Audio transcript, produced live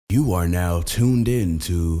You are now tuned in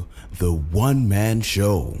to the One Man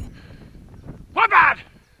Show. What bad?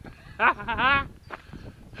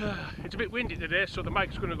 It's a bit windy today, so the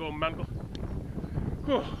mic's going to go mangle.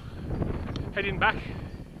 Whew. Heading back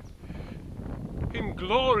in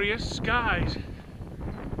glorious skies.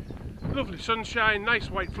 Lovely sunshine,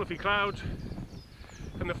 nice white fluffy clouds,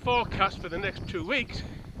 and the forecast for the next 2 weeks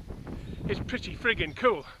is pretty friggin'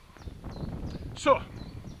 cool. So,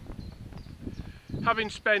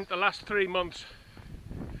 having spent the last 3 months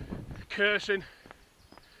cursing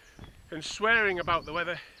and swearing about the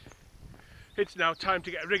weather, it's now time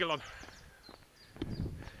to get a wriggle on.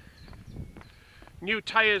 New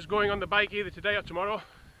tyres going on the bike either today or tomorrow,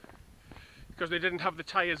 because they didn't have the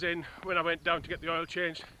tyres in when I went down to get the oil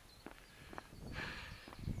changed.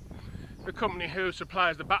 The company who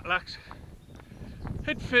supplies the batlacks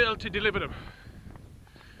had failed to deliver them.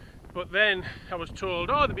 But then I was told,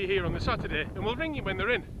 oh, they'll be here on the Saturday and we'll ring you when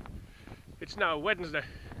they're in. It's now Wednesday.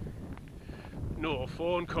 No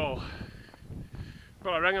phone call.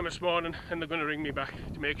 Well, I rang them this morning and they're going to ring me back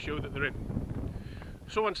to make sure that they're in.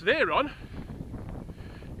 So once they're on,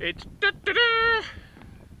 it's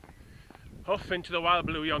off into the wild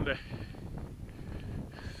blue yonder.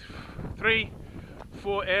 3-4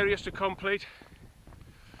 areas to complete.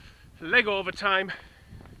 Leg overtime.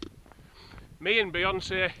 Me and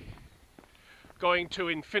Beyonce going to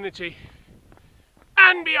infinity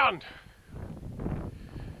and beyond.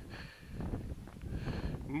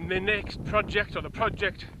 The next project, or the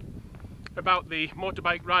project about the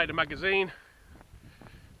Motorbike Rider magazine,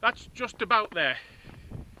 that's just about there.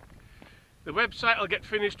 The website will get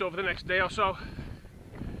finished over the next day or so,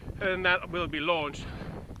 and that will be launched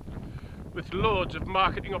with loads of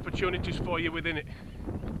marketing opportunities for you within it.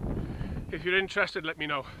 If you're interested, let me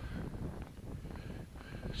know.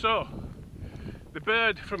 So, the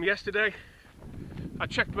bird from yesterday, I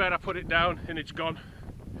checked where I put it down and it's gone.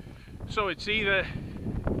 So it's either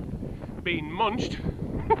been munched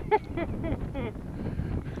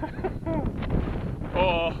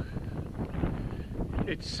or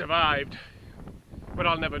it's survived, but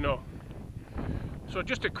I'll never know. So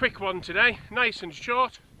just a quick one today, nice and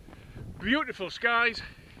short, beautiful skies,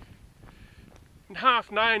 and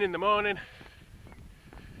 9:30 in the morning,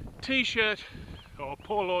 t-shirt or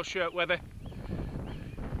polo shirt weather,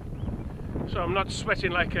 so I'm not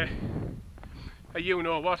sweating like a you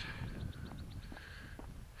know what.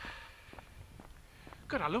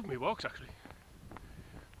 God, I love my walks actually,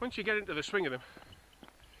 once you get into the swing of them.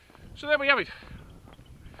 So there we have it.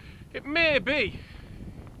 It may be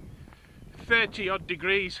 30 odd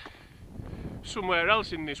degrees somewhere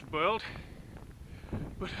else in this world,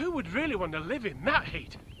 but who would really want to live in that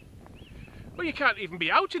heat? Well, you can't even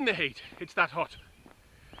be out in the heat, it's that hot.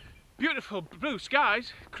 Beautiful blue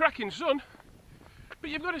skies, cracking sun, but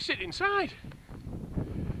you've got to sit inside.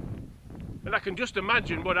 And I can just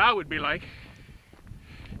imagine what I would be like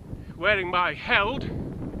wearing my held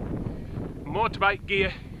motorbike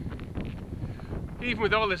gear, even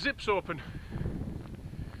with all the zips open.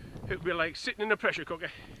 It would be like sitting in a pressure cooker.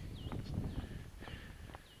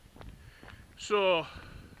 So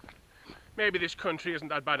maybe this country isn't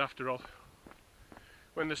that bad after all.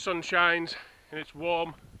 When the sun shines and it's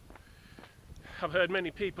warm, I've heard many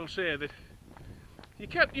people say that you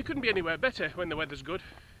couldn't be anywhere better when the weather's good.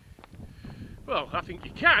 Well, I think you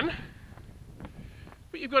can,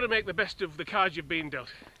 but you've got to make the best of the cards you've been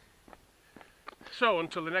dealt. So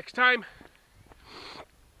until the next time,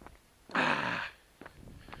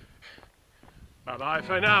 bye-bye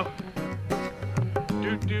for now.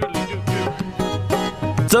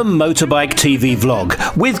 The Motorbike TV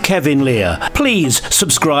vlog with Kevin Lear. Please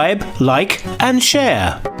subscribe, like and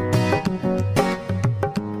share.